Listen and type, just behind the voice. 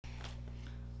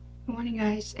Good morning,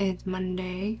 guys. It's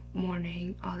Monday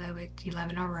morning, although it's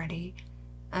 11 already.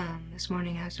 This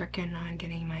morning I was working on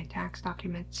getting my tax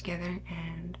documents together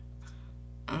and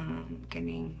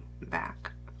getting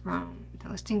back from the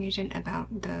listing agent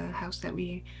about the house that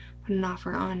we put an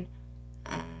offer on.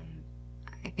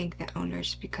 I think the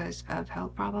owners, because of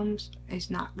health problems, is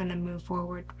not going to move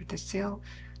forward with the sale,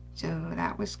 so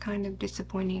that was kind of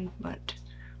disappointing, but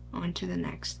on to the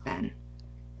next then.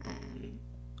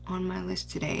 On my list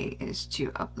today is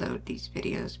to upload these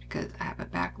videos because I have a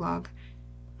backlog,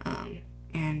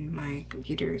 and my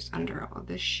computer is under all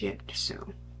this shit,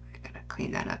 so I gotta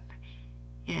clean that up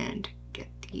and get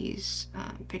these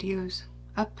videos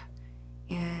up.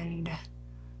 And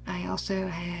I also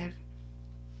have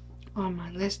on my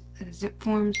list the zip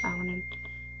forms.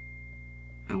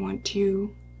 I want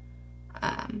to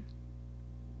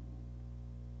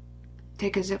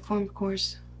take a zip form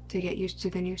course to get used to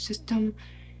the new system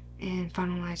and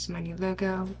finalize my new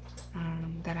logo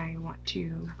that I want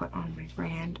to put on my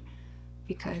brand,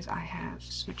 because I have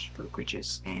switched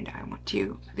brokerages and I want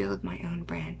to build my own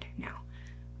brand now.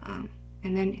 And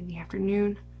then in the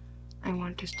afternoon, I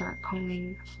want to start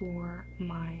calling for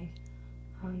my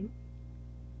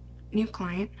new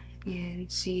client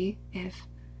and see if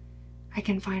I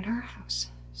can find her house.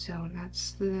 So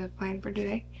that's the plan for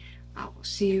today. I will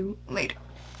see you later.